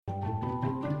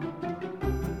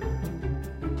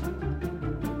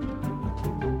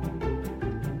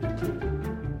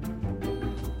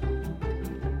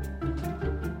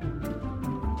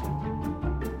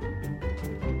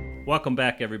Welcome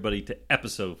back, everybody, to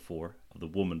episode 4 of the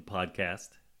WoMan podcast.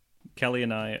 Kelly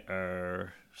and I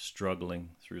are struggling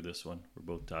through this one. We're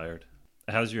both tired.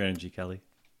 How's your energy, Kelly?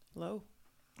 Low.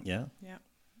 Yeah? Yeah.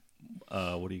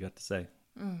 What do you got to say?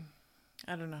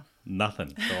 I don't know.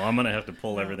 Nothing. So I'm going to have to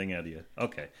pull everything out of you.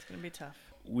 Okay. It's going to be tough.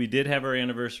 We did have our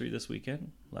anniversary this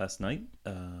weekend, last night.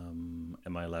 Am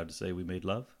I allowed to say we made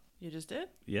love? You just did?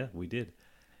 Yeah, we did.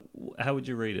 How would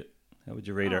you rate it? How would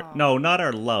you rate our... No, not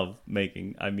our love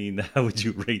making. I mean, how would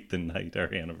you rate the night,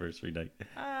 our anniversary night?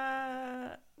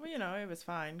 Well, you know, it was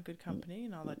fine. Good company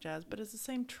and all that jazz. But it's the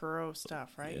same churro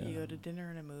stuff, right? Yeah. You go to dinner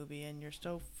and a movie and you're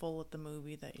so full at the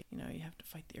movie that, you know, you have to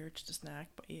fight the urge to snack.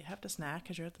 But you have to snack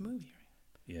because you're at the movie, right?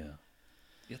 Yeah.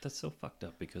 Yeah, that's so fucked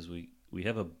up because we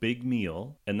have a big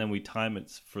meal and then we time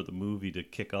it for the movie to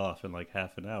kick off in like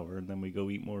half an hour and then we go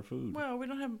eat more food. Well, we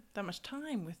don't have that much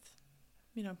time with,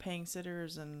 you know, paying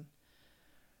sitters and...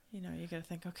 You know, you got to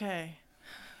think, okay.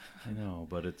 I know,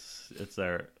 but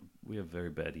we have very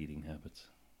bad eating habits.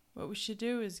 What we should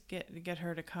do is get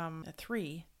her to come at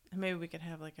 3, and maybe we could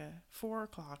have like a 4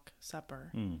 o'clock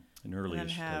supper. An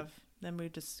early-ish type. Then we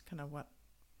just kind of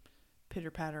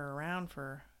pitter-patter around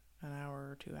for an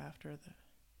hour or two after the...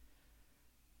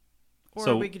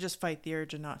 Or we could just fight the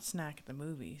urge and not snack at the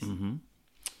movies. Mm-hmm.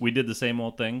 We did the same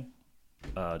old thing.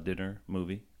 Dinner,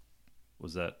 movie.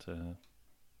 Was that...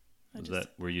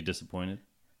 were you disappointed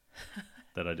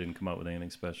that I didn't come up with anything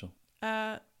special?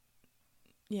 Yeah,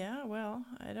 well,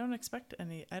 I don't expect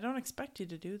you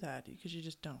to do that because you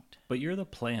just don't. But you're the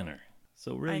planner.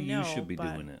 So really you should be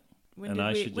doing it. When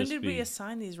did we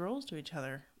assign these roles to each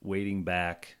other? Waiting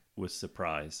back with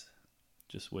surprise.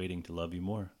 Just waiting to love you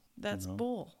more. That's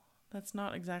bull. That's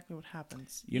not exactly what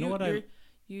happens. You know what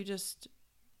you just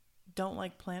don't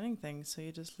like planning things, so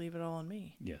you just leave it all on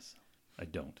me. Yes, I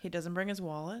don't. He doesn't bring his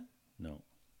wallet. No,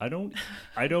 I don't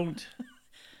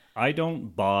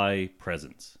buy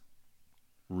presents.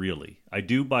 Really. I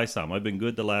do buy some. I've been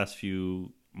good the last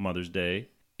few Mother's Day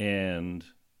and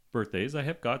birthdays. I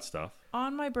have got stuff.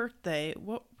 On my birthday,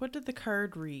 what did the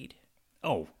card read?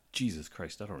 Oh, Jesus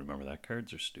Christ. I don't remember that.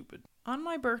 Cards are stupid. On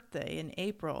my birthday in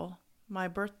April, my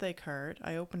birthday card,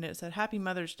 I opened it, said Happy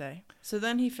Mother's Day. So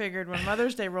then he figured when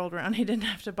Mother's Day rolled around, he didn't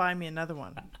have to buy me another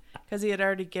one. Because he had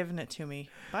already given it to me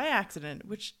by accident,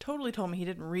 which totally told me he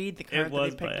didn't read the card that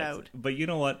he picked out. But you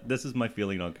know what? This is my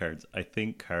feeling on cards. I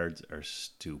think cards are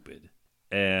stupid.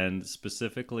 And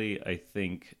specifically, I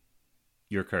think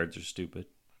your cards are stupid.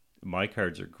 My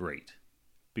cards are great.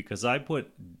 Because I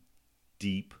put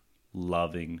deep,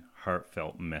 loving,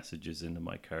 heartfelt messages into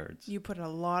my cards. You put a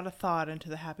lot of thought into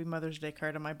the Happy Mother's Day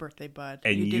card on my birthday, bud.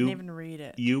 And you didn't even read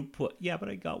it. Yeah, but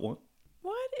I got one.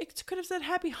 What? It could have said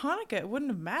Happy Hanukkah. It wouldn't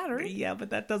have mattered. Yeah,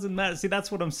 but that doesn't matter. See,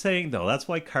 that's what I'm saying, though. That's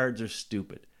why cards are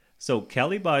stupid. So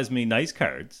Kelly buys me nice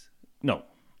cards. No,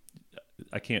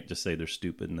 I can't just say they're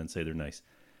stupid and then say they're nice.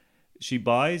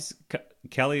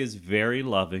 Kelly is very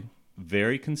loving,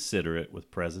 very considerate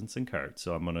with presents and cards.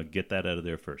 So I'm going to get that out of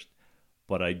there first.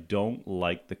 But I don't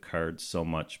like the cards so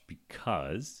much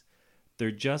because they're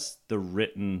just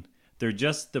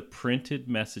the printed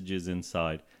messages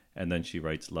inside. And then she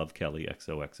writes, Love Kelly,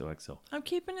 XOXOXO. I'm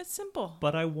keeping it simple.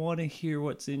 But I want to hear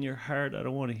what's in your heart. I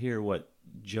don't want to hear what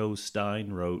Joe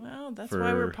Stein wrote. Well, that's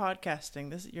why we're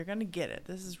podcasting. You're going to get it.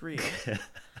 This is real.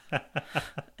 And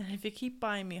if you keep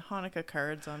buying me Hanukkah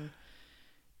cards on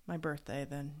my birthday,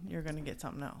 then you're going to get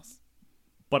something else.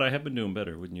 But I have been doing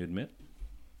better, wouldn't you admit?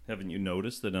 Haven't you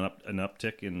noticed an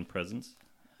uptick in presents?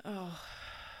 Oh,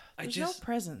 there's no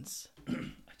presents.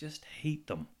 I just hate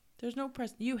them. There's no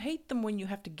present. You hate them when you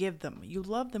have to give them. You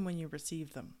love them when you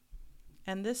receive them.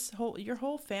 And your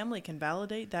whole family can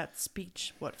validate that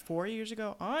speech, 4 years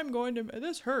ago?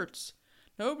 This hurts.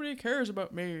 Nobody cares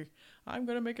about me. I'm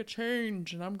going to make a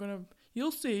change and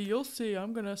you'll see,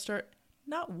 I'm going to start.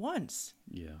 Not once.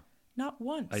 Yeah. Not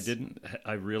once.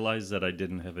 I realized that I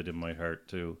didn't have it in my heart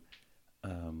to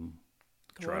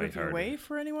go out of your way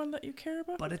for anyone that you care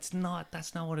about? But that's not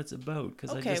what it's about.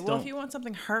 If you want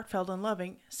something heartfelt and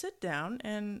loving, sit down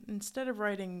and instead of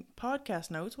writing podcast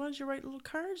notes, why don't you write little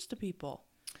cards to people?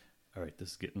 All right,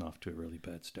 this is getting off to a really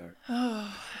bad start.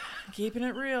 Oh, keeping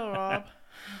it real, Rob.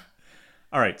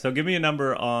 All right, so give me a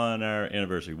number on our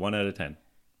anniversary, 1 out of 10.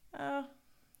 5,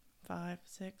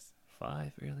 6.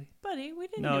 5, really? Buddy, we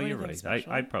didn't No, do you're anything right.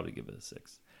 special. I'd probably give it a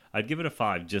 6. I'd give it a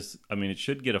 5. It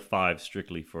should get a 5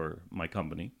 strictly for my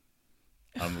company.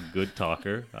 I'm a good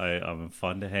talker. I'm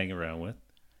fun to hang around with.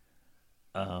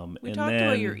 We talked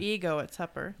about your ego at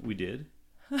supper. We did.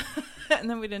 And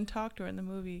then we didn't talk to her in the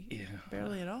movie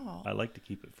barely at all. I like to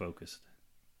keep it focused.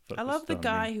 I love the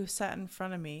guy who sat in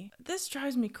front of me. This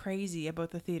drives me crazy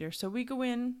about the theater. So we go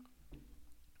in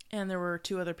And there were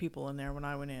 2 other people in there when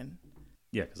I went in.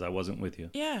 Yeah, because I wasn't with you.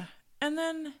 Yeah. And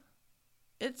then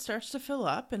it starts to fill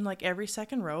up, and like every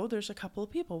second row, there's a couple of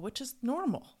people, which is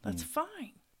normal. That's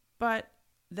fine. But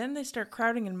then they start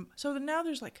crowding in. So now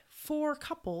there's like 4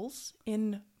 couples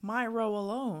in my row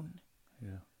alone.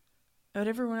 Yeah. But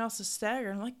everyone else is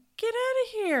staggered. I'm like, get out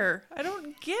of here. I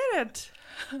don't get it.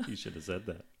 You should have said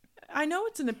that. I know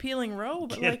it's an appealing row,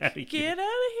 but get out of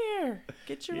here.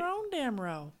 Get your own damn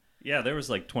row. Yeah, there was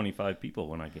like 25 people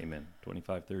when I came in.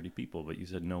 25, 30 people, but you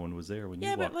said no one was there when you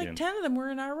walked in. Yeah, but like 10 of them were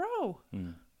in our row.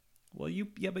 Well,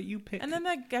 but you picked. And then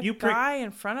that guy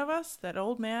in front of us, that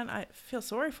old man, I feel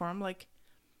sorry for him. Like,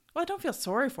 well, I don't feel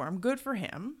sorry for him. Good for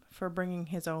him for bringing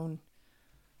his own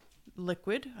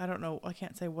liquid. I don't know. I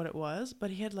can't say what it was,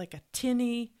 but he had like a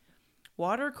tinny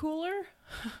water cooler.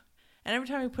 And every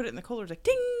time he put it in the cooler, it was like,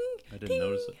 ding, I didn't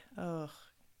notice it. Ugh.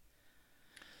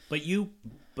 But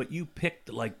you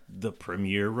picked like the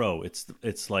premier row.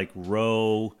 It's like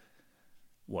row,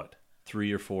 what,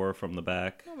 3 or 4 from the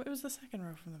back? No, it was the second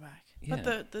row from the back. Yeah.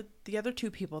 But the other 2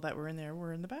 people that were in there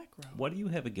were in the back row. What do you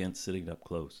have against sitting up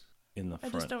close in the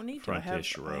front? I just don't need to. I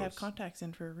have contacts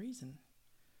in for a reason.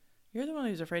 You're the one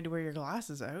who's afraid to wear your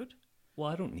glasses out. Well,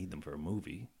 I don't need them for a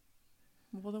movie.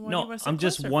 Well, then why do you want to sit I'm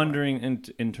just closer wondering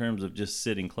in terms of just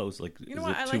sitting close. Like, you know is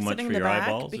what? it I too like much sitting for in the your back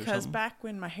eyeballs? because back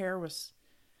when my hair was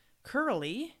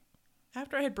curly,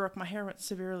 after I had broke, my hair went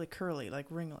severely curly, like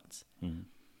ringlets. Mm-hmm.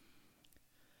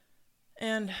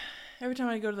 And every time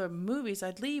I'd go to the movies,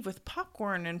 I'd leave with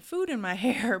popcorn and food in my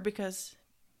hair because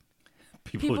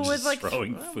people would just like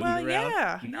throwing food well, around.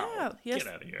 Yeah, No, yeah. Yes,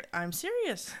 get out of here. I'm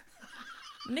serious.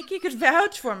 Nikki could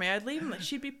vouch for me. I'd leave, and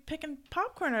she'd be picking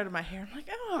popcorn out of my hair. I'm like,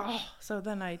 oh. So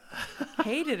then I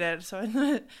hated it. So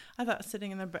I thought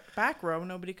sitting in the back row,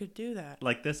 nobody could do that.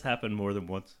 Like this happened more than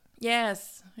once.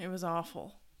 Yes, it was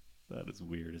awful. That is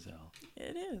weird as hell.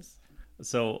 It is.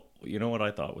 So, you know what I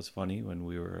thought was funny when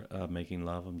we were making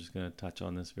love? I'm just going to touch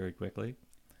on this very quickly.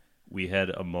 We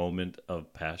had a moment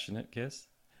of passionate kiss.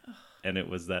 And it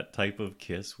was that type of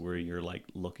kiss where you're like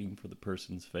looking for the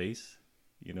person's face.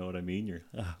 You know what I mean? You're...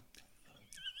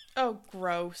 Oh,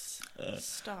 gross.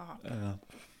 Stop.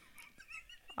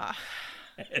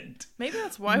 Maybe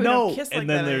that's why we don't kiss like that and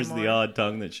then anymore. there's the odd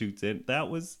tongue that shoots in. That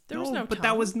was... There was no but tongue.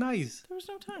 that was nice. There was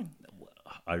no tongue.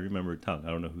 I remember tongue. I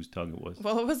don't know whose tongue it was.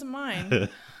 Well, it wasn't mine.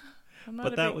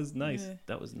 But that was nice.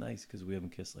 That was nice because we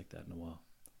haven't kissed like that in a while.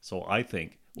 So I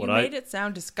think... You made it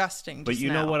sound disgusting But just you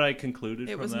know now. what I concluded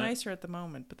It from was that? nicer at the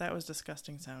moment, but that was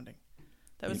disgusting sounding.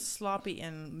 That was sloppy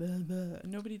and blah, blah.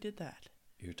 Nobody did that.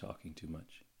 You're talking too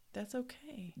much. That's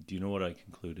okay. Do you know what I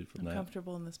concluded from I'm that?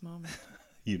 comfortable in this moment.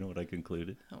 You know what I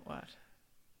concluded? Oh, what?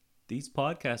 These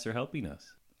podcasts are helping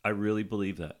us. I really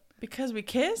believe that. Because we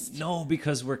kissed? No,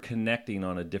 because we're connecting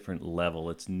on a different level.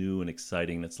 It's new and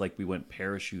exciting. It's like we went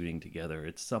parachuting together.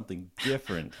 It's something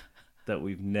different that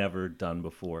we've never done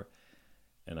before.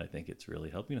 And I think it's really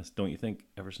helping us. Don't you think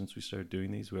ever since we started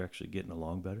doing these, we're actually getting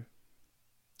along better?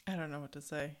 I don't know what to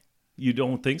say. You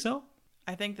don't think so?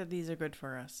 I think that these are good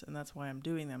for us, and that's why I'm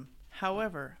doing them.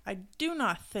 However, I do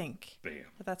not think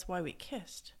that that's why we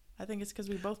kissed. I think it's because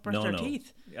we both brushed our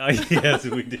teeth. Yes,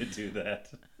 we did do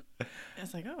that.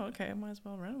 It's like, oh, okay, I might as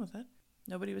well run with it.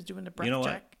 Nobody was doing the breath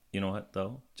check. You know what,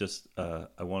 though? Just,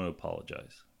 I want to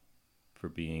apologize for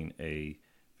being a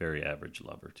very average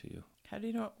lover to you. How do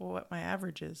you know what my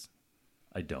average is?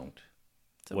 I don't.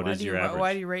 So what is your average?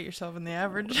 Why do you rate yourself in the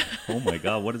average? Oh my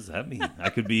God, what does that mean? I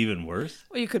could be even worse?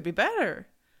 Well, you could be better.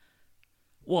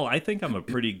 Well, I think I'm a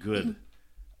pretty good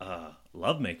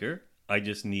lovemaker. I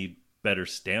just need better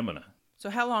stamina. So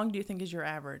how long do you think is your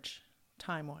average,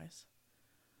 time-wise?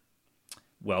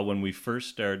 Well, when we first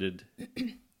started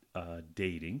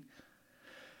dating,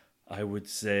 I would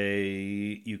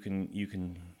say you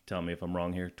can tell me if I'm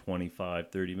wrong here,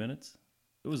 25, 30 minutes.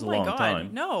 It was a long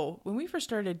time. No, when we first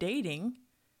started dating,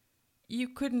 you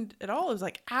couldn't at all. It was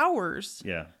like hours.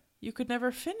 Yeah. You could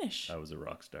never finish. I was a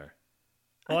rock star.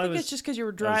 I think it's just because you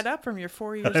were dried up from your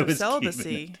 4 years of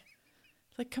celibacy.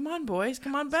 Like, come on, boys,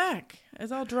 come on back.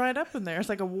 It's all dried up in there. It's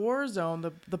like a war zone.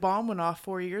 The bomb went off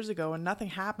 4 years ago, and nothing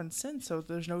happened since. So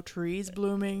there's no trees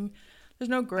blooming. There's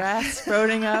no grass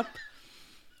sprouting up.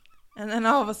 And then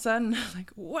all of a sudden,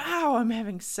 like, wow, I'm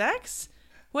having sex?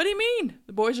 What do you mean?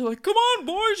 The boys are like, come on,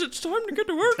 boys, it's time to get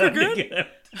to work again.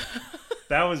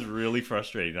 That was really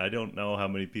frustrating. I don't know how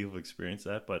many people experienced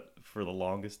that, but for the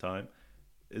longest time,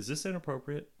 is this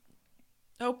inappropriate?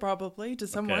 Oh, probably to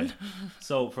someone. Okay.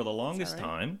 So for the longest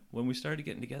time, when we started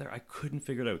getting together, I couldn't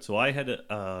figure it out. So I had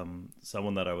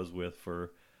someone that I was with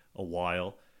for a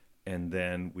while, and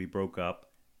then we broke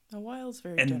up. A while is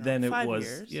very and general. then it 5 was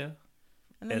years. yeah.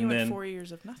 And then you went 4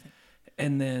 years of nothing.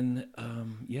 And then,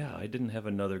 yeah, I didn't have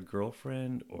another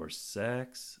girlfriend or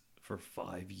sex for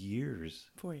 5 years.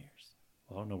 4 years.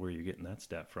 Well, I don't know where you're getting that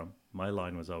stat from. My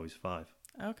line was always 5.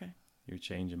 Okay. You're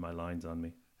changing my lines on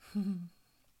me.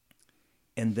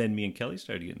 And then me and Kelly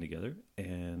started getting together,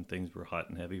 and things were hot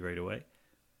and heavy right away.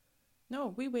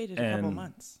 No, we waited a couple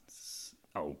months.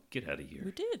 Oh, get out of here.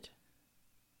 We did.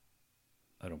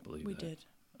 I don't believe we that. did.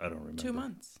 I don't remember. 2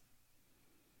 months.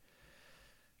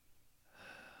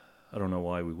 I don't know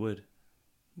why we would.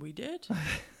 We did.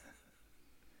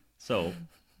 So,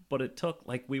 but it took,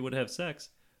 like, we would have sex,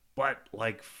 but,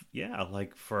 like, yeah,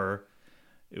 like,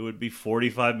 it would be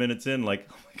 45 minutes in, like,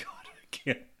 oh my God, I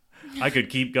can't. I could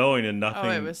keep going and nothing.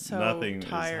 Oh, it was so nothing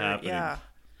tired. is happening. Yeah.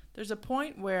 There's a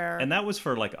point where... And that was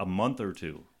for like a month or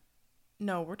two.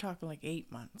 No, we're talking like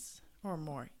 8 months or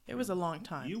more. It was a long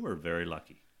time. You were very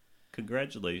lucky.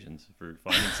 Congratulations for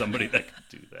finding somebody that could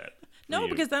do that. No,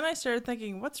 because then I started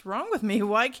thinking, what's wrong with me?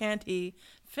 Why can't he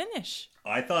finish?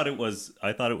 I thought it was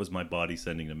my body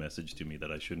sending a message to me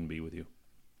that I shouldn't be with you.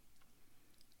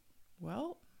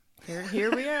 Well,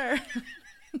 here we are.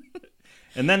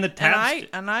 And then the tabs...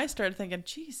 And I started thinking,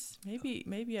 geez,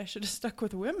 maybe I should have stuck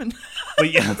with women.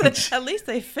 But yeah, at least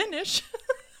they finish.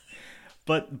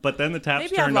 But then the taps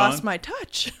maybe turned I on. lost my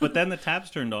touch. But then the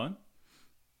taps turned on,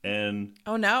 and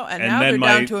now they're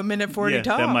down to a minute 40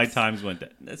 tops. Then my times went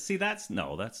down. See, that's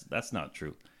not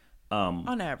true.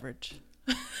 On average.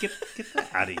 Get that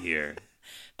out of here.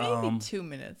 Maybe 2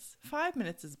 minutes. 5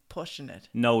 minutes is pushing it.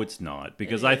 No, it's not,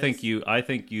 because I think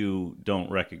you don't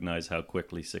recognize how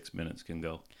quickly 6 minutes can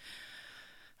go.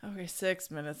 Okay, 6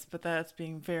 minutes, but that's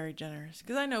being very generous.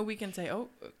 Because I know we can say, oh,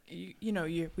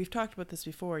 we've talked about this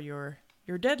before. Your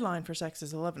deadline for sex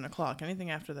is 11 o'clock. Anything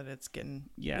after that, it's pushing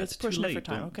too late. It for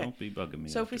time. Okay, don't be bugging me.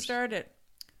 So if we start at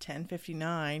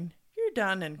 10:59, you're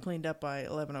done and cleaned up by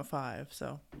 11:05.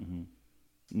 So. Mm-hmm.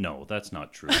 No, that's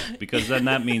not true. Because then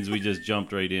that means we just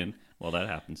jumped right in. Well, that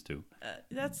happens too.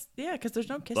 Because there's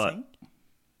no kissing.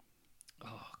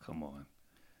 Oh, come on.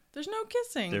 There's no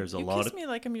kissing. You kiss me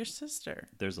like I'm your sister.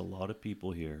 There's a lot of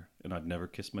people here, and I've never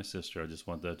kissed my sister. I just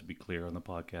want that to be clear on the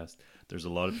podcast. There's a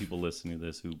lot of people listening to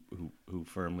this who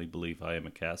firmly believe I am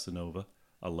a Casanova,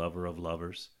 a lover of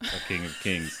lovers, a king of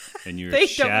kings, and They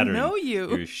don't know you.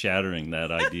 You're shattering that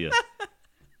idea.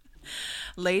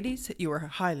 Ladies, you are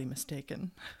highly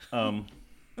mistaken. And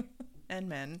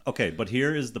men. Okay, but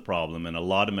here is the problem, and a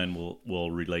lot of men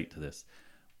will relate to this.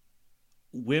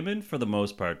 Women, for the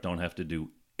most part, don't have to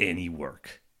do any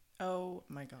work. Oh,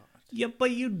 my God. Yeah,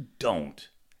 but you don't.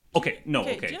 Okay. Do you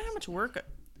know how much work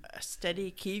a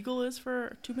steady Kegel is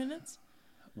for 2 minutes?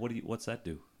 What's that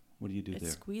do? What do you do there?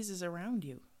 It squeezes around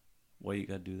you. Why you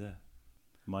got to do that?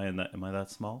 Am I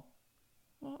that small?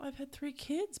 Well, I've had 3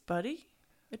 kids, buddy.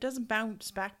 It doesn't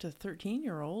bounce back to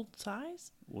 13-year-old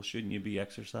size. Well, shouldn't you be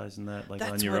exercising that on your own time?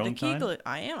 That's where the Kegel.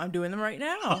 I am. I'm doing them right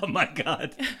now. Oh my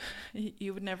God!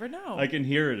 You would never know. I can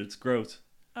hear it. It's gross.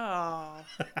 Oh,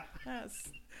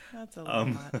 that's a little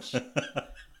much.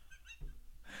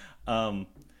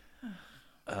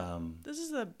 This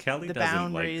is the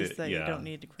boundaries that you don't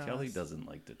need to cross. Kelly doesn't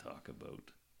like to talk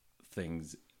about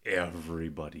things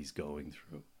everybody's going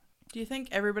through. Do you think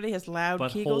everybody has loud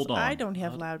Kegels? Hold on. I don't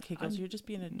have loud Kegels. You're just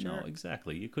being a jerk. No,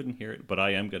 exactly. You couldn't hear it, but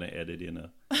I am going to edit in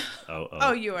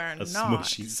you are not.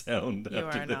 Smushy sound. You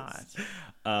are this.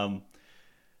 Not.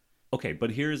 Okay,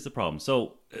 but here's the problem.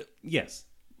 So, yes,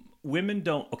 women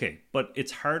don't. Okay, but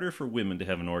it's harder for women to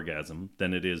have an orgasm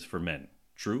than it is for men.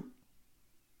 True?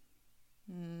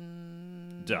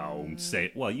 Don't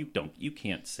say. Well, you don't. You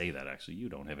can't say that. Actually, you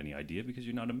don't have any idea because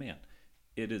you're not a man.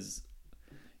 It is.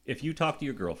 If you talk to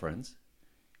your girlfriends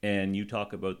and you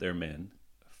talk about their men,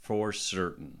 for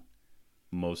certain,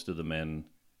 most of the men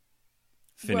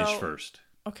finish first.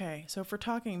 Okay, so if we're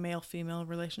talking male-female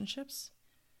relationships,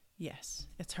 yes,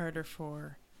 it's harder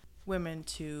for women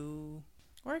to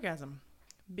orgasm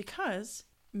because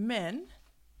men,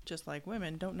 just like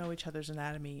women, don't know each other's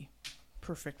anatomy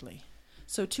perfectly.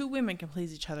 So 2 women can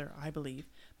please each other, I believe,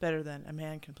 better than a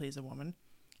man can please a woman.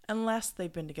 Unless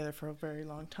they've been together for a very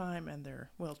long time and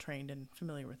they're well-trained and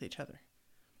familiar with each other.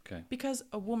 Okay. Because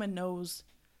a woman knows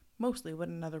mostly what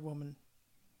another woman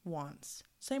wants.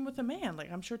 Same with a man. Like,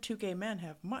 I'm sure 2 gay men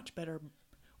have much better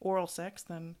oral sex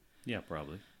than... Yeah,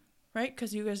 probably. Right?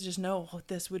 Because you guys just know,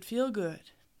 this would feel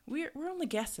good. We're only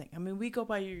guessing. I mean, we go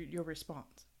by your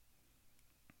response.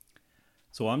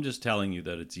 So I'm just telling you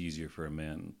that it's easier for a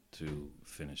man to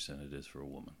finish than it is for a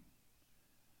woman.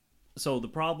 So the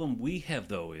problem we have,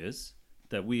 though, is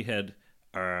that we had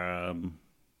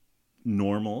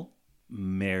normal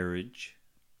marriage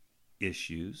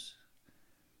issues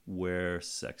where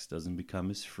sex doesn't become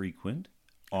as frequent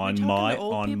Are we on talking my to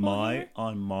old people here?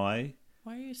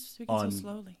 Why are you speaking so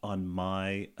slowly? on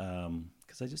my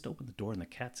because I just opened the door and the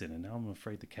cat's in, and now I'm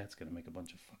afraid the cat's gonna make a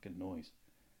bunch of fucking noise.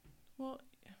 Well,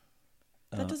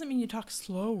 that doesn't mean you talk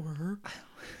slower.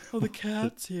 Oh, the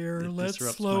cat's here. It Let's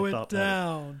disrupts slow my it thought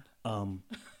pattern. down.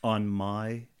 On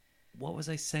my, what was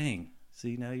I saying?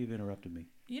 See, now you've interrupted me.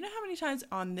 You know how many times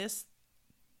on this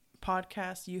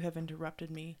podcast you have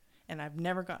interrupted me, and I've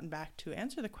never gotten back to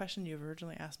answer the question you've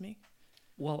originally asked me?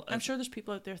 Well, I'm sure there's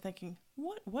people out there thinking,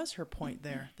 what was her point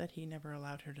there that he never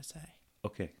allowed her to say?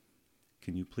 Okay.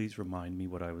 Can you please remind me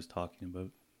what I was talking about?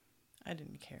 I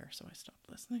didn't care, so I stopped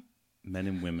listening. Men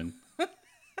and women.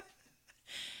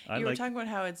 You were talking about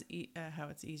how it's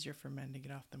easier for men to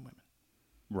get off than women.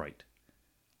 Right.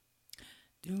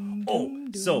 Doom, Oh,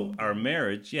 doom, doom, so doom. our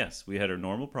marriage, yes, we had our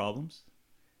normal problems.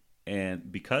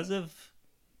 And because of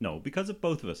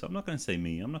both of us, I'm not going to say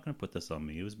me, I'm not going to put this on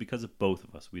me. It was because of both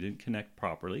of us. We didn't connect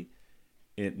properly.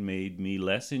 It made me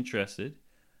less interested.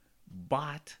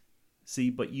 But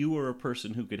you were a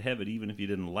person who could have it even if you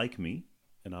didn't like me.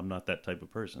 And I'm not that type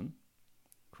of person.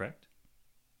 Correct?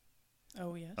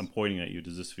 Oh, yes. I'm pointing at you.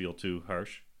 Does this feel too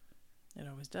harsh? It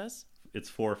always does. It's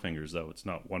 4 fingers, though. It's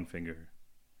not 1 finger.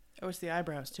 Oh, it's the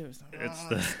eyebrows, too. It's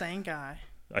the the stank eye.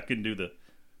 I can do the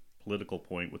political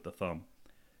point with the thumb.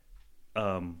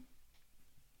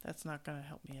 That's not going to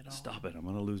help me at all. Stop it. I'm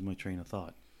going to lose my train of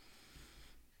thought.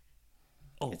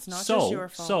 Oh, it's not just your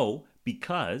fault. So,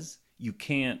 because you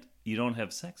don't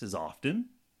have sex as often,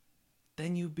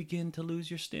 then you begin to lose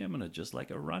your stamina, just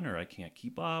like a runner. I can't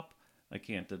keep up. I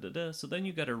can't da-da-da. So then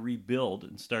you got to rebuild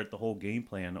and start the whole game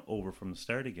plan over from the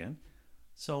start again.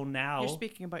 So now... You're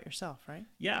speaking about yourself, right?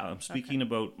 Yeah, I'm speaking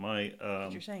about my...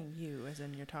 you're saying you, as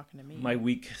in you're talking to me. My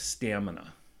weak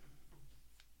stamina.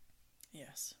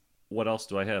 Yes. What else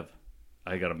do I have?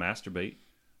 I got to masturbate.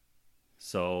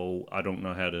 So I don't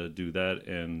know how to do that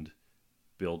and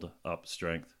build up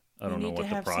strength. I don't know what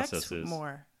the process is.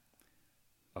 More.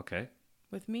 Okay.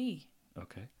 With me.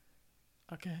 Okay.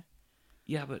 Okay.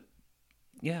 Yeah, but...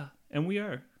 Yeah, and we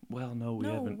are. Well, no, we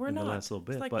haven't we're in not. the last little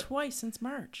bit. It's like but twice since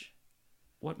March.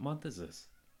 What month is this?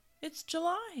 It's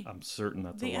July. I'm certain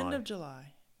that's the a lie. end of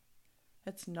July.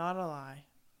 It's not a lie.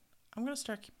 I'm going to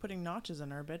start putting notches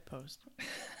on our bedpost.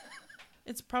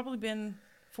 It's probably been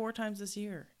 4 times this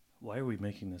year. Why are we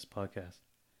making this podcast?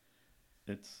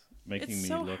 It's making it's me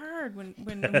so look... hard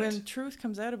when truth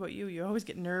comes out about you. You always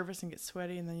get nervous and get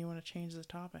sweaty, and then you want to change the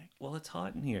topic. Well, it's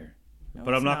hot in here. No,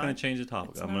 but I'm it's not going to change the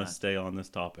topic. It's I'm going not. to stay on this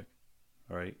topic.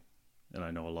 All right? And I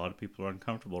know a lot of people are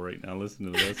uncomfortable right now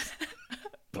listening to this.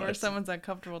 Or someone's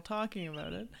uncomfortable talking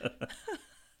about it.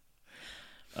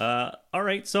 All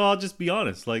right, so I'll just be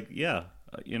honest. Like, yeah,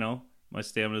 my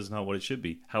stamina is not what it should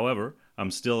be. However,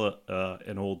 I'm still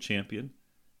an old champion,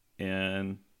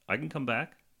 and I can come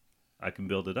back. I can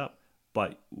build it up.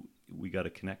 But we got to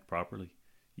connect properly.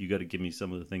 You got to give me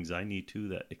some of the things I need to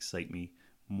that excite me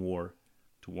more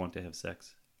to want to have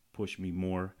sex. Push me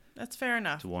more. That's fair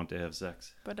enough. To want to have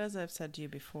sex. But as I've said to you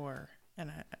before,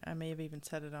 and I may have even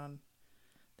said it on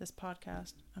this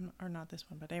podcast, or not this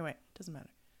one, but anyway, it doesn't matter.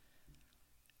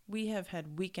 We have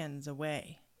had weekends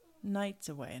away, nights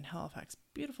away in Halifax.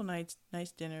 Beautiful nights,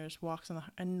 nice dinners, walks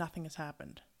and nothing has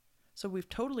happened. So we've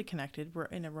totally connected. We're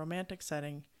in a romantic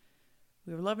setting.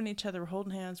 We were loving each other. We're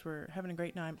holding hands. We're having a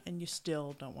great time. And you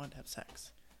still don't want to have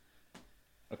sex.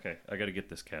 Okay, I got to get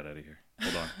this cat out of here.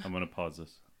 Hold on. I'm going to pause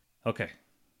this. Okay.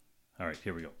 All right,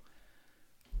 here we go.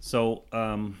 So,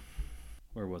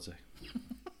 where was I?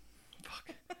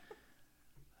 Fuck. I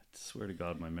swear to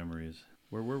God, my memory is...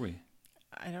 Where were we?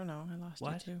 I don't know. I lost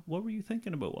What? you too. What were you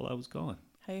thinking about while I was gone?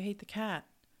 How you hate the cat.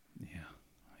 Yeah,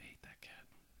 I hate that cat.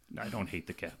 I don't hate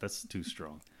the cat. That's too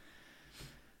strong.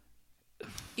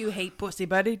 You hate pussy,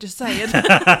 buddy. Just say it.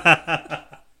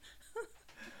 That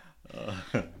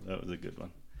was a good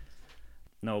one.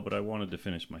 No, but I wanted to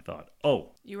finish my thought.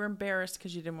 Oh. You were embarrassed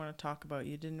because you didn't want to talk about it.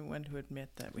 You didn't want to admit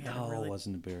that we had a really... No, it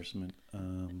wasn't embarrassment.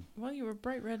 Well, you were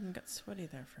bright red and got sweaty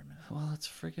there for a minute. Well, it's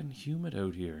freaking humid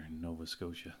out here in Nova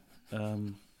Scotia.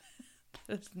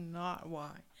 That's not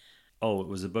why. Oh, it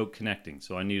was about connecting.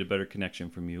 So I need a better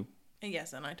connection from you.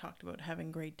 Yes, and I talked about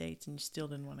having great dates and you still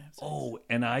didn't want to have sex. Oh,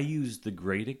 and I used the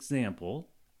great example.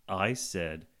 I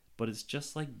said, but it's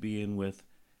just like being with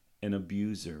an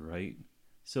abuser, right?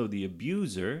 So the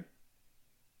abuser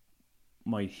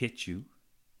might hit you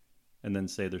and then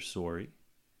say they're sorry.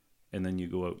 And then you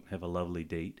go out and have a lovely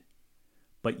date.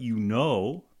 But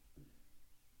down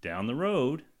the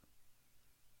road,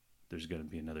 there's going to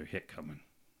be another hit coming.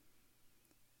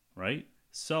 Right?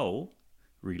 So,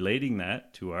 relating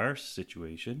that to our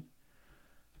situation,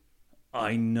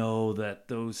 I know that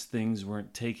those things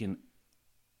weren't taken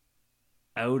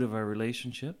out of our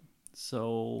relationship,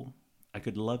 so I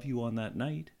could love you on that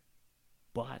night,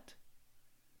 but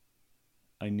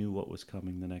I knew what was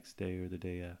coming the next day or the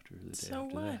day after, or the day So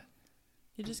after what? that.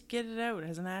 You just get it out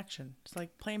as an action. It's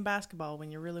like playing basketball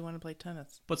when you really want to play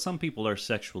tennis. But some people are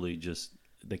sexually just,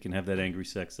 they can have that angry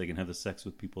sex, they can have the sex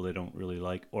with people they don't really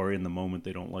like, or in the moment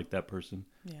they don't like that person.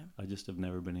 Yeah. I just have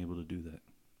never been able to do that.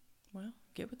 Well,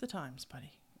 get with the times,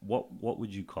 buddy. What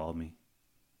would you call me?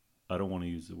 I don't want to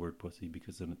use the word pussy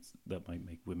because then that might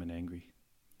make women angry.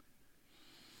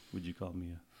 Would you call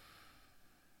me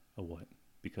a what?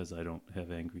 Because I don't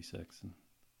have angry sex and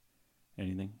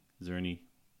anything? Is there any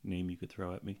name you could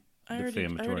throw at me? I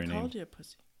already called you a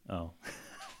pussy. Oh.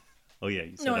 Oh yeah,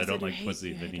 you said No, I said don't you like hate- pussy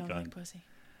you of any don't kind. like pussy.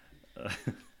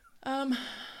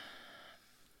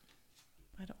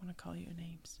 I don't want to call you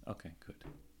names. Okay, good.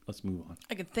 Let's move on.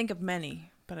 I could think of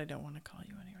many, but I don't want to call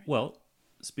you any right Well,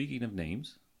 speaking of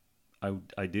names,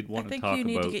 I did now. want I to think talk you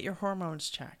need about. to get your hormones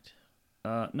checked.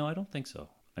 No, I don't think so.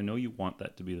 I know you want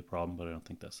that to be the problem, but I don't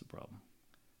think that's the problem.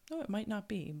 No, it might not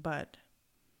be, but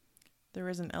there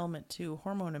is an element to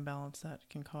hormone imbalance that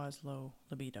can cause low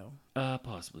libido.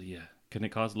 Possibly, yeah. Can it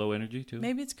cause low energy too?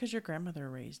 Maybe it's because your grandmother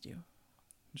raised you.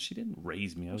 She didn't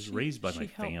raise me. I was raised by my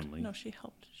helped. family. No, she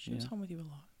helped. She was Yeah. home with you a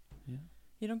lot. Yeah.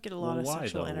 You don't get a lot of why,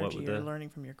 sexual though? What energy would you're that- learning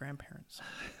from your grandparents.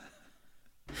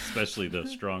 Especially the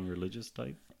strong religious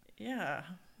type. Yeah,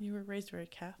 you were raised very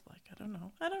Catholic. I don't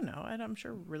know. I'm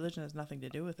sure religion has nothing to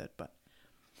do with it, but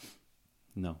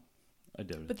No, I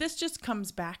doubt it. But this just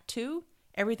comes back to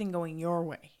everything going your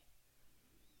way.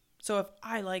 So if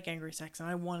I like angry sex and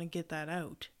I want to get that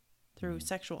out through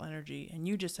sexual energy and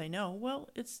you just say no, well,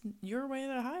 it's your way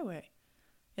or the highway.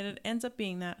 And it ends up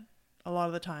being that a lot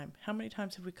of the time. How many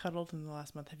times have we cuddled in the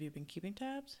last month? Have you been keeping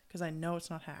tabs? Because I know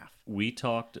it's not half. We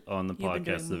talked on the You've been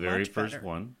podcast, doing the very much first better.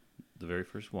 one. The very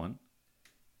first one.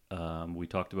 We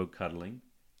talked about cuddling,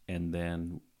 and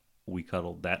then we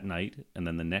cuddled that night, and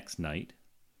then the next night,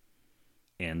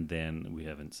 and then we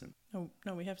haven't since. Oh,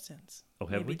 no, we have since. Oh,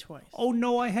 have Maybe we? twice. Oh,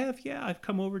 no, I have. Yeah, I've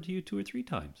come over to you 2 or 3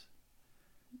 times.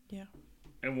 Yeah.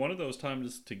 And one of those times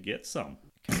is to get some.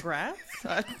 Congrats.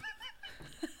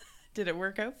 Did it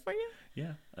work out for you?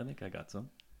 Yeah, I think I got some.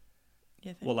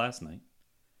 You think? Well, last night.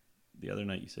 The other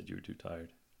night you said you were too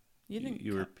tired.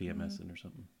 You were PMSing or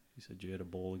something. You said you had a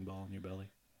bowling ball in your belly.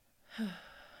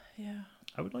 Yeah.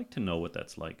 I would like to know what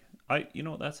that's like.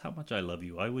 That's how much I love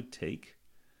you. I would take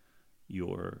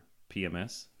your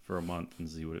PMS for a month and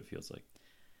see what it feels like.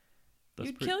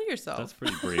 You'd kill yourself. That's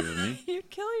pretty brave of me. You'd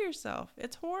kill yourself.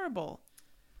 It's horrible.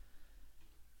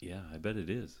 Yeah, I bet it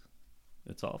is.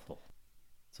 It's awful.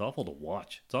 It's awful to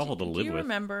watch. It's awful to live Do you with.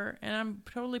 remember, and I'm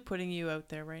totally putting you out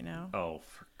there right now, Oh,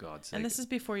 for God's sake. and this is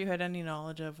before you had any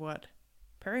knowledge of what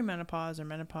perimenopause or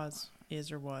menopause is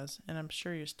or was, and I'm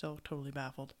sure you're still totally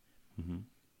baffled. Mm-hmm.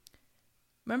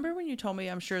 Remember when you told me,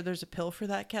 I'm sure there's a pill for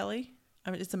that, Kelly?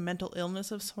 I mean, it's a mental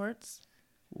illness of sorts.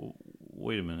 Well,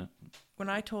 wait a minute. When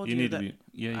I told You you, need to that be-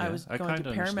 yeah, I was I going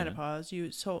kinda through understand. perimenopause,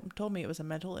 you told me it was a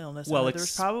mental illness. Well, and there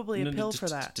was probably a pill for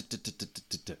that.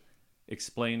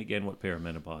 Explain again what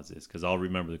perimenopause is, because I'll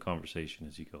remember the conversation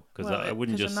as you go. Because Well, I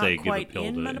wouldn't 'cause just I'm say not give a quite pill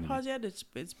in to menopause yet. It's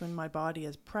when my body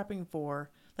is prepping for,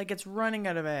 like, it's running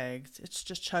out of eggs. It's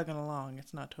just chugging along.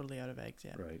 It's not totally out of eggs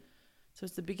yet. Right, So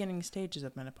it's the beginning stages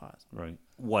of menopause. right.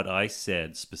 What I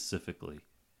said specifically,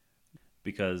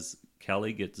 because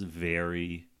Kelly gets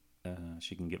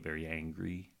she can get very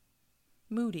angry,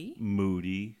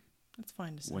 moody That's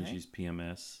fine to say. when she's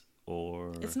PMS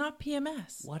or... It's not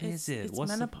PMS. What is it? It's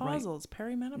What's the menopausal. It's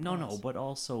perimenopause. No, but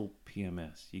also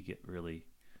PMS. You get really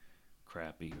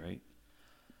crappy, right?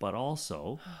 But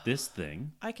also, this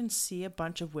thing, I can see a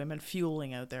bunch of women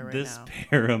fueling out there right this now.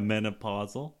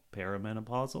 perimenopausal,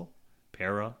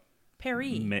 Peri.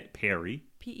 peri,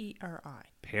 P-E-R-I.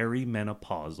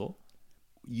 perimenopausal,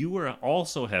 you were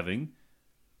also having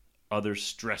other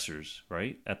stressors,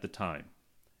 right, at the time.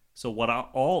 So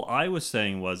all I was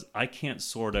saying was I can't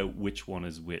sort out which one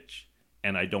is which.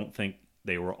 And I don't think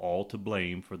they were all to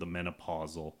blame for the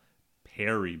menopausal,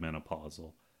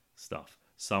 perimenopausal stuff.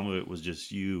 Some of it was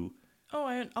just you. Oh,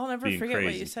 I'll never Being forget what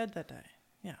crazy. you said that day.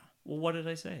 Yeah. Well, what did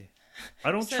I say?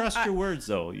 I don't said trust your words,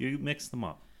 though. You mix them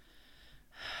up.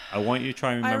 I want you to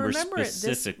try and remember, I remember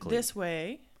specifically. it this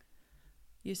way.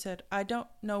 You said, I don't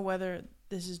know whether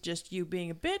this is just you being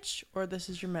a bitch or this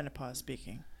is your menopause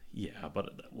speaking. Yeah,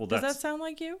 but Does that sound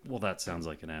like you? Well, that sounds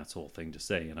like an asshole thing to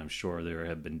say, and I'm sure there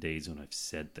have been days when I've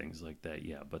said things like that.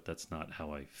 Yeah, but that's not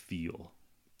how I feel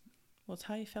Well, it's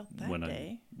how you felt that when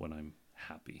day. I'm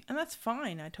happy. And that's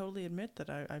fine. I totally admit that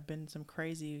I've been some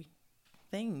crazy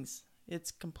things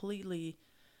It's completely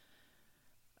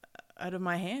out of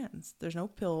my hands. There's no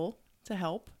pill to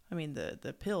help. I mean,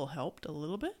 the pill helped a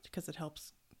little bit because it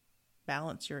helps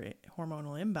balance your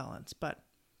hormonal imbalance, but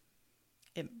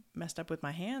it messed up with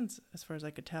my hands as far as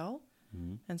I could tell.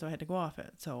 Mm-hmm. And so I had to go off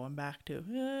it. So I'm back to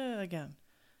again.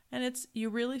 And you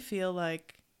really feel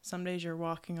like some days you're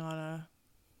walking on a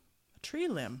tree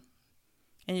limb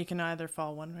and you can either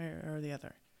fall one way or the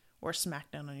other or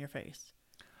smack down on your face.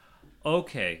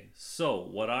 Okay, so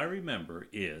what I remember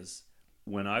is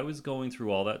when I was going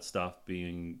through all that stuff,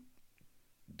 being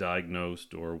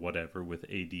diagnosed or whatever with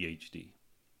ADHD,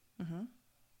 Mm-hmm.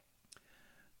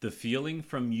 the feeling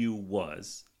from you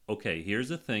was, okay, here's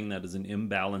a thing that is an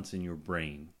imbalance in your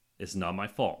brain. It's not my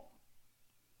fault.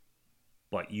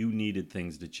 But you needed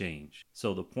things to change.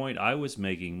 So the point I was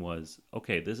making was,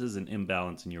 okay, this is an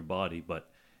imbalance in your body,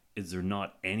 but is there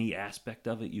not any aspect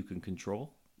of it you can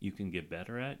control? You can get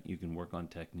better at? You can work on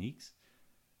techniques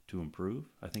to improve?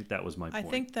 I think that was my point. I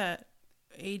think that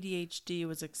ADHD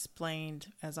was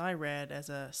explained, as I read, as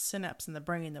a synapse in the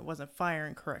brain that wasn't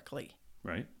firing correctly.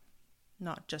 Right.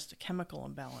 Not just a chemical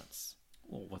imbalance.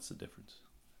 Well, what's the difference?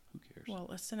 Who cares? Well,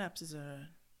 a synapse is a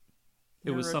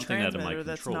it was something out of my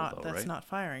neurotransmitter control, that's right? not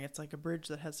firing. It's like a bridge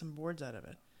that has some boards out of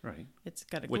it. Right. It's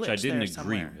got a glitch Which I didn't there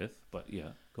agree somewhere. with, but yeah,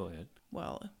 go ahead.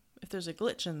 Well, if there's a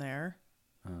glitch in there,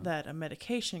 that a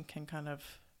medication can kind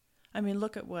of... I mean,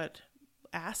 look at what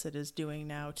acid is doing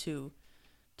now to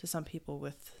some people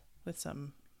with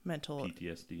some mental...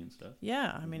 PTSD and stuff.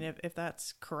 Yeah, I mean, if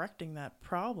that's correcting that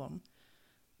problem,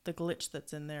 the glitch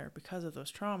that's in there because of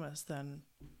those traumas, then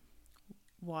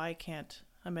why can't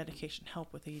a medication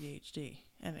help with ADHD?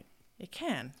 And it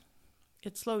can.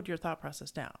 It slowed your thought process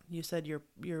down. You said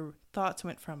your thoughts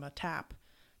went from a tap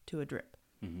to a drip,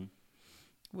 Mm-hmm.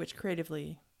 which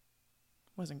creatively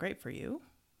wasn't great for you.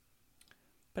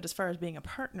 But as far as being a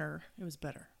partner, it was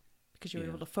better because you were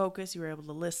able to focus, you were able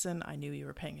to listen. I knew you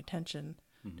were paying attention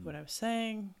to what I was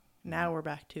saying. Now we're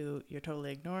back to you're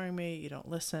totally ignoring me. You don't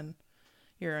listen.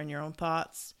 You're on your own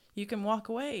thoughts. You can walk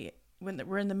away when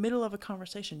we're in the middle of a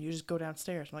conversation. You just go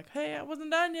downstairs. I'm like, hey, I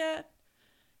wasn't done yet.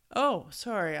 Oh,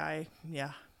 sorry.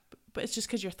 But it's just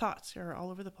because your thoughts are all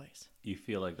over the place. You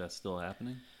feel like that's still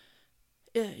happening?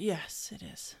 Yes, it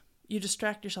is. You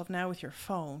distract yourself now with your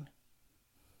phone.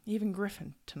 Even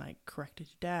Griffin tonight corrected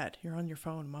you. Dad, you're on your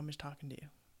phone. Mom is talking to you.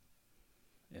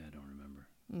 Yeah, I don't remember.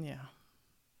 Yeah.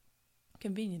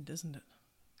 Convenient, isn't it?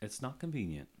 It's not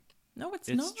convenient. No, it's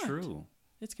not. It's true.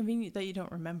 It's convenient that you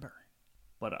don't remember.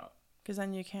 But because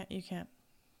then you can't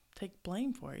take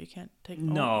blame for it. You can't take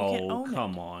no, you can't own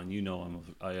come it. on. You know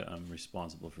I'm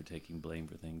responsible for taking blame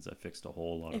for things. I fixed a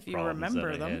whole lot If of you problems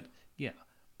remember that I them. had. Yeah,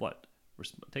 but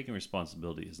taking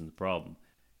responsibility isn't the problem.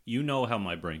 You know how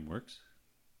my brain works.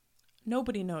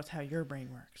 Nobody knows how your brain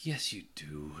works. Yes, you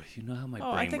do. You know how my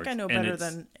brain I works. think I know better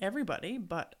than everybody,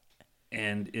 but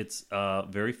And it's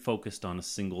very focused on a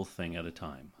single thing at a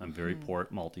time. I'm very poor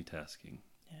at multitasking.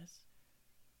 yes.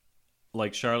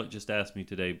 Like Charlotte just asked me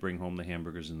today, bring home the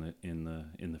hamburgers in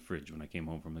the fridge when I came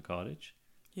home from the cottage.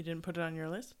 You didn't put it on your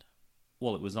list?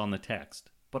 Well, it was on the text,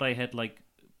 but I had like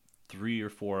 3 or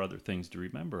 4 other things to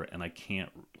remember, and I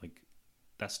can't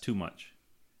that's too much.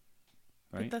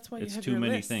 Right? But that's why it's you have too your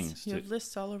many lists. things. You have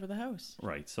lists all over the house.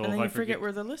 Right. So and if then I you forget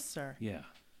where the lists are. yeah,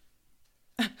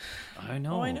 I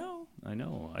know. Oh, I know. I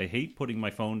know. I hate putting my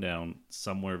phone down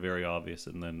somewhere very obvious,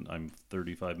 and then I'm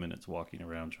 35 minutes walking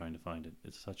around trying to find it.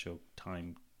 It's such a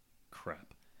time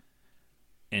crap.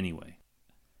 Anyway,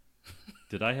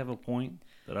 did I have a point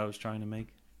that I was trying to make?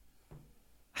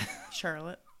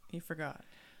 Charlotte, you forgot.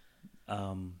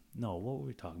 No. What were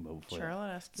we talking about before?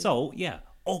 Charlotte asked you. So yeah,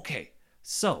 okay.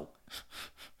 So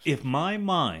if my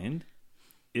mind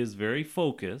is very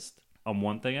focused on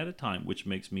one thing at a time, which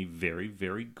makes me very,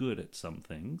 very good at some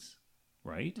things,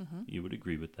 right? Mm-hmm. You would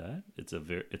agree with that. It's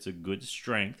a good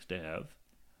strength to have,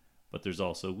 but there's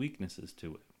also weaknesses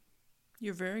to it.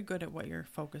 You're very good at what you're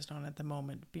focused on at the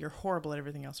moment, but you're horrible at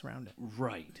everything else around it.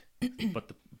 Right.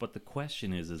 but the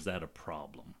question is that a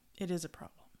problem? It is a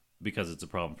problem. Because it's a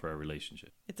problem for our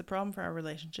relationship. It's a problem for our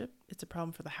relationship. It's a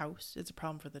problem for the house. It's a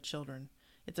problem for the children.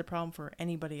 It's a problem for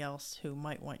anybody else who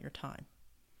might want your time.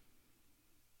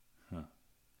 Huh.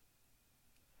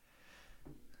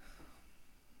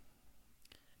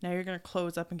 Now you're going to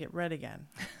close up and get red again.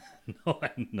 No,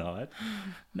 I'm not.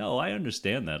 No, I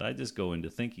understand that. I just go into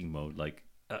thinking mode. Like,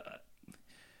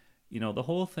 the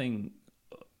whole thing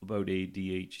about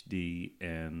ADHD.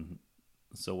 And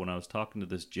so when I was talking to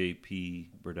this JP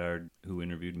Berdard, who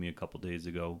interviewed me a couple days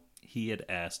ago, he had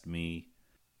asked me,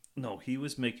 he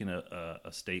was making a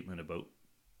statement about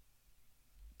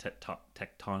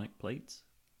tectonic plates.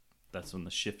 That's when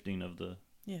the shifting of the...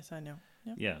 Yes, I know.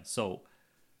 Yep. Yeah, so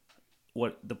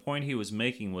what the point he was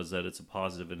making was that it's a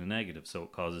positive and a negative. So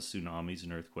it causes tsunamis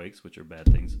and earthquakes, which are bad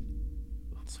things.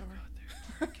 Oh, Sorry. my God,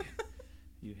 there again.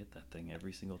 You hit that thing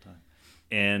every single time.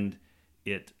 And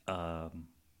it,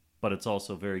 but it's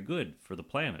also very good for the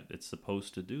planet. It's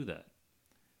supposed to do that.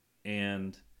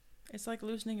 And It's like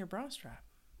loosening your bra strap.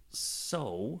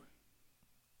 so...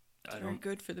 It's very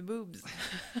good for the boobs.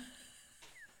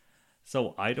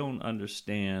 So I don't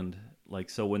understand, like,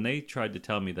 so when they tried to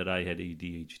tell me that I had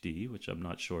ADHD, which I'm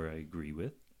not sure I agree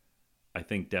with, I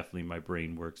think definitely my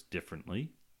brain works differently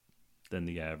than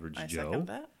the average I Joe. second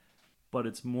that. But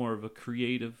it's more of a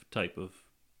creative type of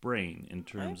brain in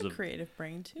terms I have of... a creative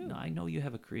brain, too. No, I know you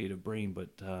have a creative brain,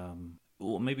 but,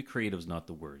 well, maybe creative's not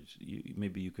the word.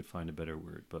 Maybe you could find a better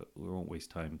word, but we won't waste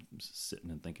time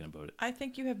sitting and thinking about it. I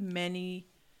think you have many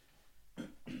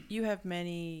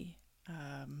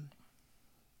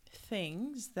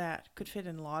things that could fit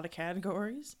in a lot of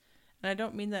categories. And I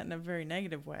don't mean that in a very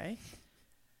negative way.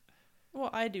 Well,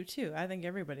 I do too. I think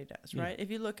everybody does, right? If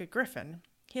you look at Griffin,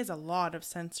 he has a lot of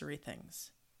sensory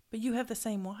things, but you have the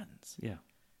same ones. Yeah.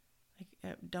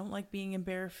 Like, don't like being in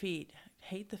bare feet,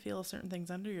 hate the feel of certain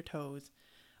things under your toes,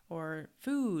 or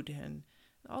food and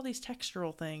all these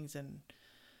textural things. And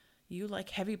you like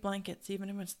heavy blankets, even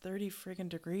if it's 30 friggin'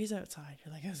 degrees outside.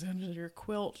 You're like, it's under your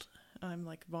quilt. I'm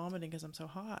like vomiting because I'm so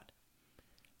hot.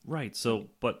 Right. So,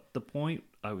 but the point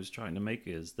I was trying to make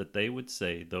is that they would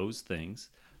say those things,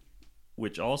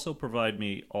 which also provide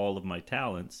me all of my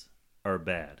talents, are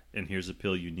bad. And here's a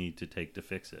pill you need to take to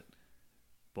fix it.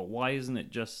 But why isn't it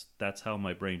just, that's how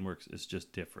my brain works, it's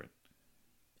just different?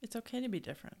 It's okay to be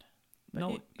different.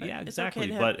 No, yeah, it's exactly.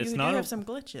 Okay to but it's you not. You have some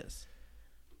glitches.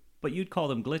 But you'd call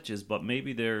them glitches, but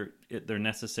maybe they're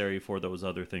necessary for those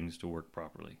other things to work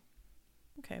properly.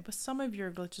 Okay, but some of your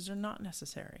glitches are not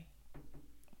necessary.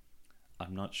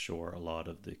 I'm not sure a lot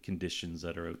of the conditions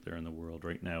that are out there in the world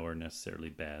right now are necessarily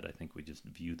bad. I think we just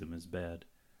view them as bad.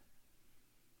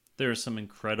 There's some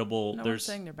incredible... No one's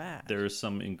saying they're bad. There's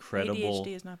some incredible...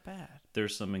 ADHD is not bad.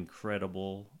 There's some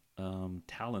incredible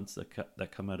talents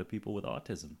that come out of people with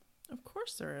autism. Of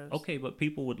course there is. Okay, but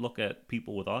people would look at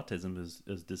people with autism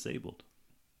as disabled.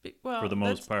 Well, for the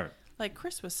most part. Like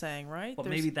Chris was saying, right? But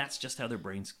maybe that's just how their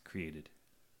brain's created.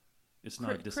 It's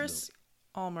not a disability. Chris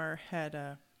Ulmer had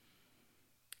a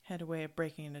way of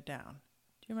breaking it down.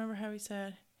 Do you remember how he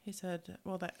said? He said,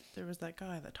 well, that there was that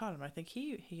guy that taught him. I think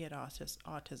he had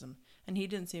autism, and he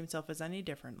didn't see himself as any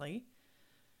differently.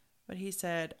 But he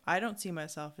said, I don't see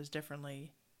myself as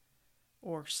differently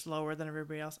or slower than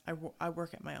everybody else. I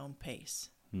work at my own pace.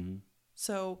 Mm-hmm.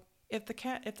 So if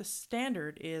the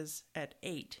standard is at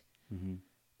 8, mm-hmm.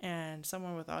 and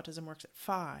someone with autism works at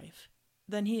 5,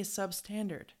 then he is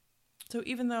substandard. So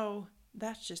even though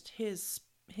that's just his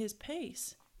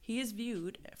pace, he is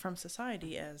viewed from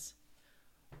society as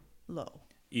low.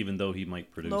 Even though he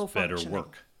might produce low better functioning.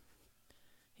 work.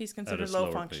 He's considered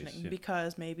low functioning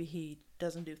because maybe he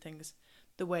doesn't do things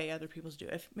the way other people do.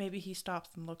 If maybe he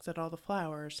stops and looks at all the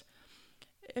flowers.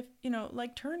 If,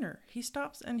 like Turner, he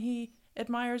stops and he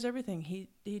admires everything.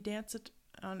 He dances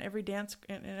on every dance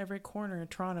in every corner in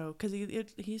Toronto because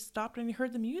he stopped and he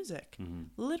heard the music, mm-hmm.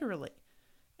 literally.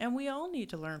 And we all need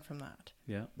to learn from that.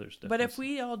 Yeah, there's definitely. But if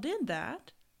we all did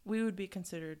that, we would be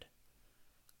considered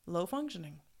low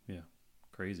functioning. Yeah,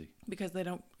 crazy. Because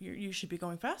you should be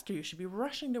going faster. You should be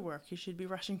rushing to work. You should be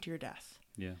rushing to your death.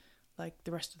 Yeah. Like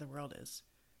the rest of the world is.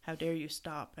 How dare you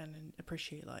stop and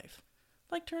appreciate life?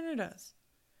 Like Turner does.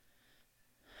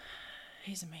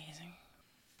 He's amazing.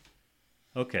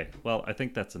 Okay, well, I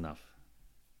think that's enough.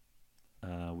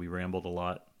 We rambled a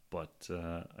lot, but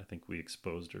I think we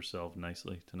exposed ourselves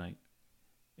nicely tonight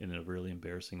in a really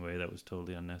embarrassing way that was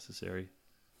totally unnecessary.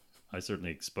 I certainly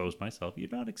exposed myself. You're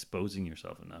not exposing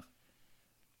yourself enough.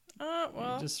 Well.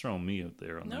 You're just throwing me out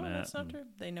there on the mat. No, that's not true.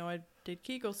 They know I did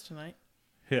Kegels tonight.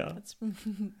 Yeah.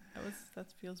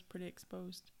 That feels pretty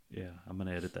exposed. Yeah, I'm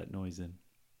gonna edit that noise in.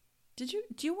 Do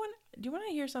you want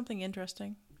to hear something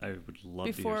interesting? I would love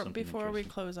to hear something before we interesting.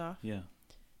 close off. Yeah.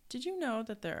 Did you know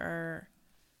that there are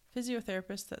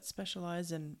physiotherapists that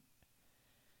specialize in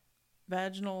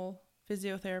vaginal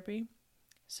physiotherapy?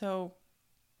 So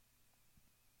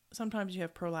sometimes you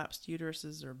have prolapsed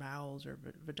uteruses or bowels or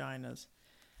vaginas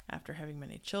after having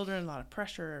many children, a lot of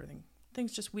pressure, everything.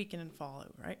 Things just weaken and fall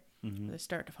out, right? Mm-hmm. They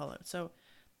start to fall out. So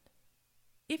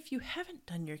if you haven't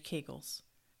done your Kegels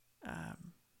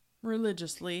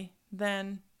religiously,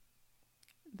 then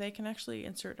they can actually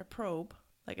insert a probe,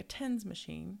 like a TENS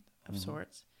machine of mm-hmm.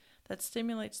 sorts, that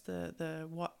stimulates the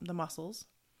muscles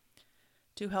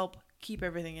to help keep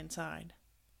everything inside.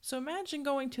 So imagine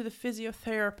going to the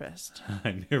physiotherapist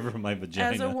I'm here for my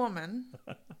vagina. as a woman.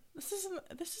 This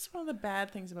is one of the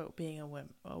bad things about being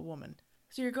a woman.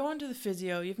 So you're going to the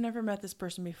physio. You've never met this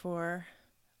person before.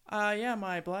 Yeah,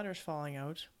 my bladder's falling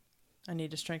out. I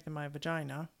need to strengthen my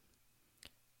vagina.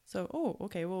 So,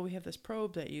 okay, well, we have this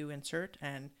probe that you insert,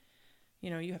 and,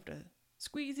 you have to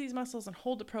squeeze these muscles and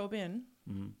hold the probe in.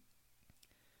 Mm-hmm.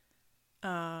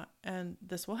 And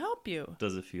this will help you.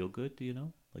 Does it feel good? Do you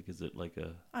know? Like, is it like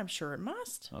a... I'm sure it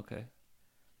must. Okay.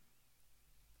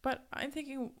 But I'm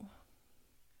thinking...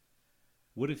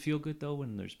 Would it feel good, though,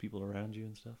 when there's people around you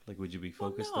and stuff? Like, would you be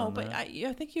focused on that? No, but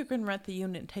I think you can rent the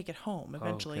unit and take it home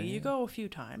eventually. Okay. You go a few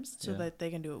times so that they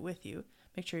can do it with you.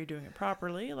 Make sure you're doing it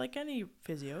properly. Like any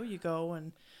physio, you go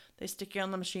and they stick you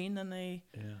on the machine, then they,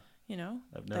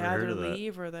 I've they never heard either of that.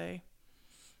 leave or they...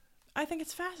 I think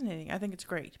it's fascinating. I think it's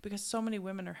great because so many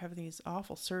women are having these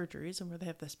awful surgeries and where they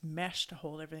have this mesh to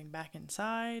hold everything back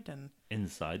inside and...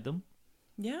 Inside them?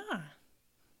 Yeah.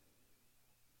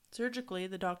 Surgically,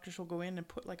 the doctors will go in and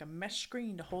put like a mesh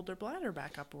screen to hold their bladder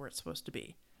back up where it's supposed to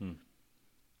be.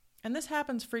 And this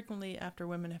happens frequently after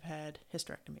women have had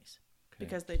hysterectomies. Okay.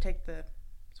 Because they take the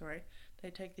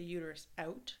uterus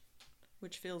out,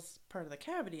 which fills part of the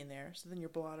cavity in there. So then your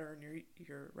bladder and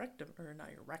your rectum, or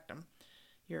not your rectum,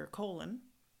 your colon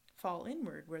fall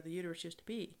inward where the uterus used to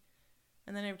be.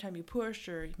 And then every time you push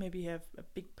or maybe you have a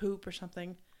big poop or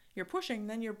something, you're pushing,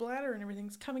 then your bladder and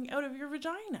everything's coming out of your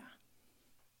vagina.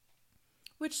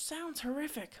 Which sounds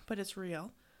horrific, but it's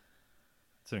real.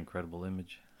 It's an incredible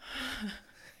image.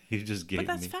 You just gave me.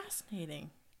 But that's fascinating.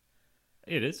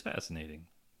 It is fascinating.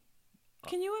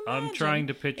 Can you imagine? I'm trying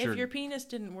to picture... If your penis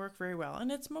didn't work very well,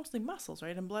 and it's mostly muscles,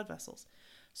 right, and blood vessels.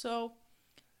 So,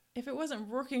 if it wasn't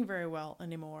working very well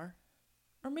anymore,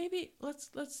 or maybe let's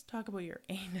talk about your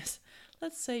anus.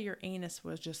 Let's say your anus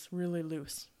was just really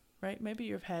loose, right? Maybe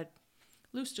you've had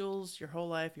loose stools your whole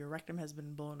life, your rectum has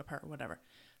been blown apart, whatever.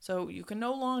 So you can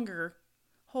no longer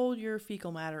hold your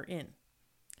fecal matter in.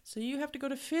 So you have to go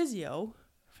to physio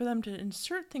for them to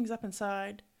insert things up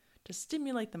inside to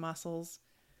stimulate the muscles.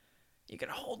 You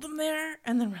gotta hold them there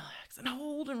and then relax and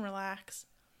hold and relax.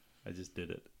 I just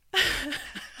did it.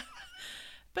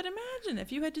 But imagine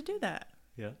if you had to do that.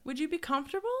 Yeah. Would you be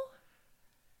comfortable?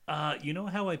 You know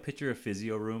how I picture a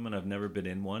physio room, and I've never been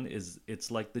in one,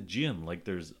 it's like the gym. Like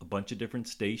there's a bunch of different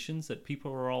stations that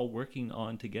people are all working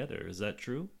on together. Is that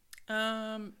true?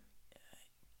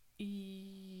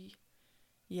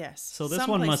 Yes. So this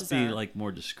one must be like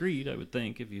more discreet, I would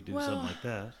think, if you do something like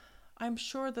that. I'm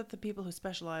sure that the people who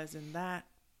specialize in that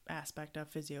aspect of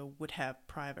physio would have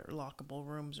private lockable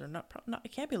rooms, or not.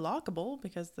 It can't be lockable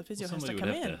because the physio has to come in.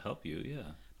 Somebody would have to help you,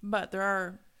 yeah. But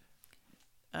there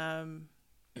are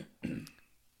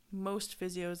most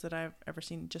physios that I've ever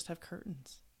seen just have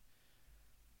curtains.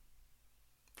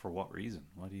 For what reason?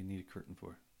 Why do you need a curtain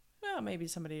for? Well, maybe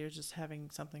somebody is just having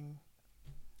something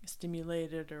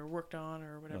stimulated or worked on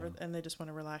or whatever, and they just want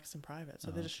to relax in private,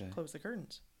 so they just close the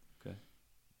curtains. Okay.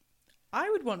 I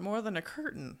would want more than a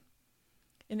curtain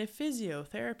in a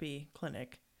physiotherapy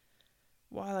clinic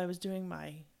while I was doing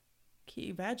my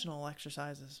key vaginal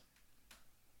exercises.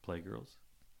 Playgirls?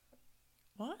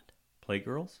 What?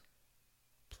 Playgirls?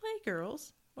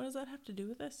 Playgirls? What does that have to do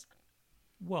with this?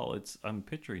 Well, I'm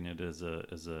picturing it as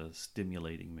a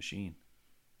stimulating machine.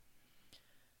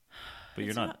 But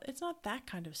you're not... It's not that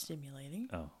kind of stimulating.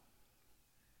 Oh.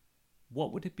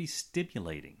 What would it be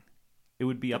stimulating? It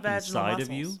would be the up inside muscles.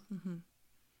 Of you? Mm-hmm.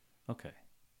 Okay.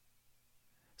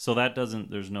 So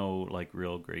there's no like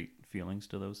real great feelings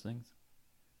to those things?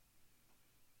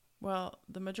 Well,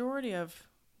 the majority of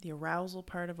the arousal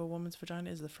part of a woman's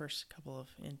vagina is the first couple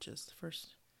of inches. The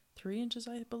first 3 inches,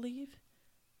 I believe,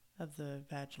 of the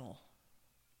vaginal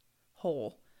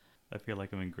hole. I feel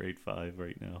like I'm in grade 5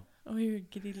 right now. Oh, you're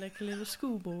getting like a little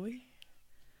schoolboy.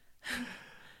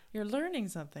 You're learning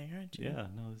something, aren't you? Yeah,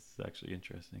 no, this is actually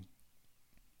interesting.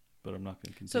 But I'm not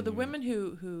going to continue. So the women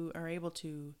who are able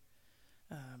to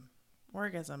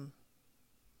orgasm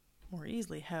more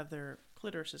easily have their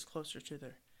clitorises closer to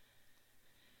their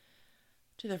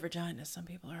vagina. Some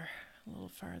people are a little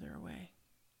farther away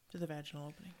to the vaginal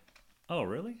opening. Oh,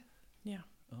 really? Yeah.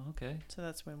 Oh, okay. So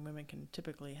that's when women can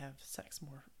typically have sex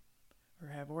more or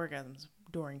have orgasms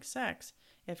during sex.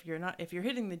 If you're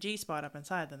hitting the G spot up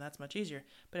inside, then that's much easier.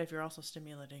 But if you're also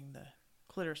stimulating the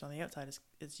clitoris on the outside,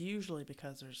 it's usually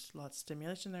because there's lots of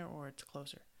stimulation there or it's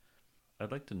closer.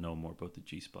 I'd like to know more about the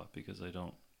G spot because I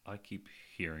keep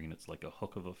hearing it's like a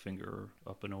hook of a finger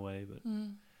up and away, but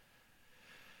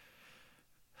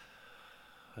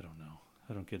I don't know.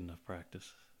 I don't get enough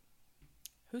practice.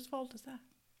 Whose fault is that?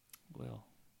 Well,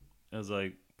 as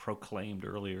I proclaimed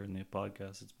earlier in the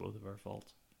podcast, it's both of our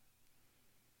faults.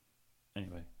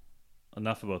 Anyway,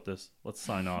 enough about this. Let's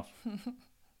sign off.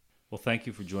 Well, thank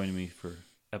you for joining me for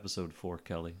episode 4,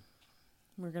 Kelly.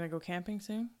 We're going to go camping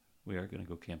soon? We are going to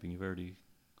go camping. You've already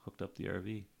hooked up the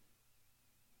RV.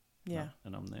 Yeah.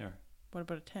 And I'm there. What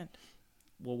about a tent?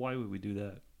 Well, why would we do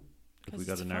that if we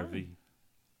got an RV?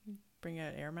 Bring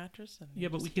an air mattress? And Yeah,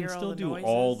 but we just can hear still the do noises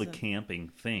all the and- camping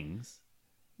things.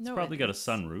 It's No, probably got a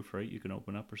sunroof, right? You can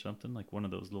open up or something, like one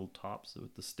of those little tops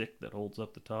with the stick that holds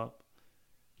up the top.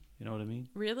 You know what I mean?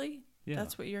 Really? Yeah.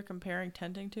 That's what you're comparing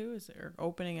tenting to? Is it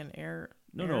opening an air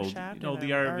No, shaft no, in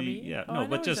the an RV. Yeah, Oh, no, I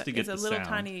but know. just to get Is the a little sound.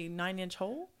 tiny 9-inch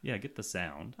hole? Yeah, get the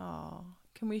sound. Oh,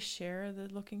 can we share the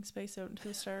looking space out into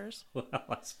the stars? Well,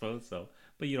 I suppose so.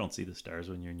 But you don't see the stars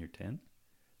when you're in your tent.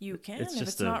 You can. It's If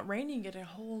just it's not raining, you get a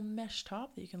whole mesh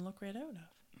top that you can look right out of.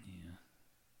 Yeah.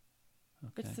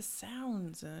 Okay. It's the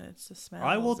sounds and it's the smells.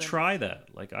 I will and try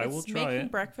that. Like, I will try making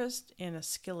it. breakfast in a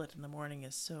skillet in the morning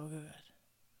is so good.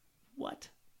 What?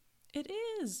 It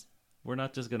is. We're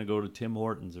not just going to go to Tim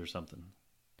Hortons or something.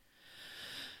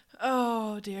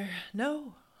 Oh, dear.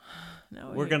 No.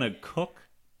 No. We're going to cook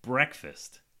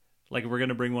breakfast. Like, we're going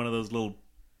to bring one of those little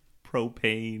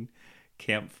propane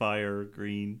campfire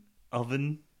green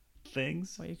oven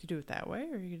things Well, you could do it that way,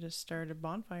 or you could just start a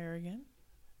bonfire again.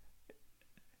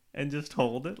 and just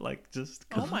hold it. Like, just.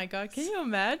 Oh, my God. Can you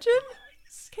imagine?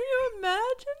 Can you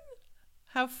imagine?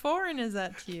 How foreign is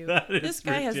that to you? That is This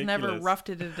guy has never ridiculous. roughed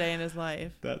it a day in his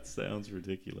life. That sounds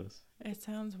ridiculous. It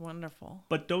sounds wonderful.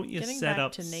 But don't you Getting set back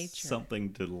up to nature.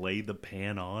 something to lay the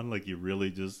pan on? Like, you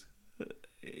really just.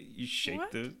 You shake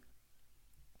What? the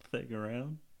thing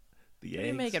around? The Are eggs?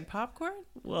 you making popcorn?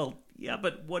 Well, yeah,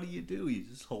 but what do? You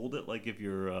just hold it like if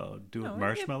you're doing No,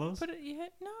 marshmallows?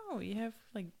 You have,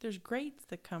 like, there's grates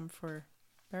that come for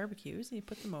barbecues, and you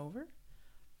put them over.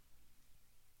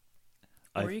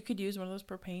 Or you could use one of those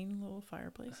propane little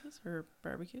fireplaces for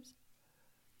barbecues.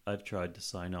 I've tried to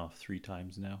sign off 3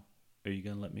 times now. Are you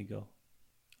going to let me go?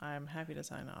 I'm happy to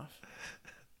sign off.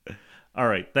 All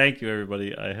right. Thank you,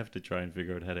 everybody. I have to try and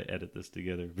figure out how to edit this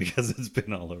together because it's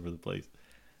been all over the place.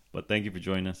 But thank you for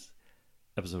joining us.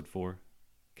 Episode 4.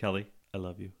 Kelly, I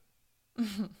love you.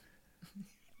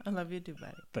 I love you too,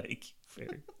 buddy. Thank you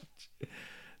very much.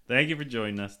 Thank you for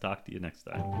joining us. Talk to you next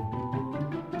time.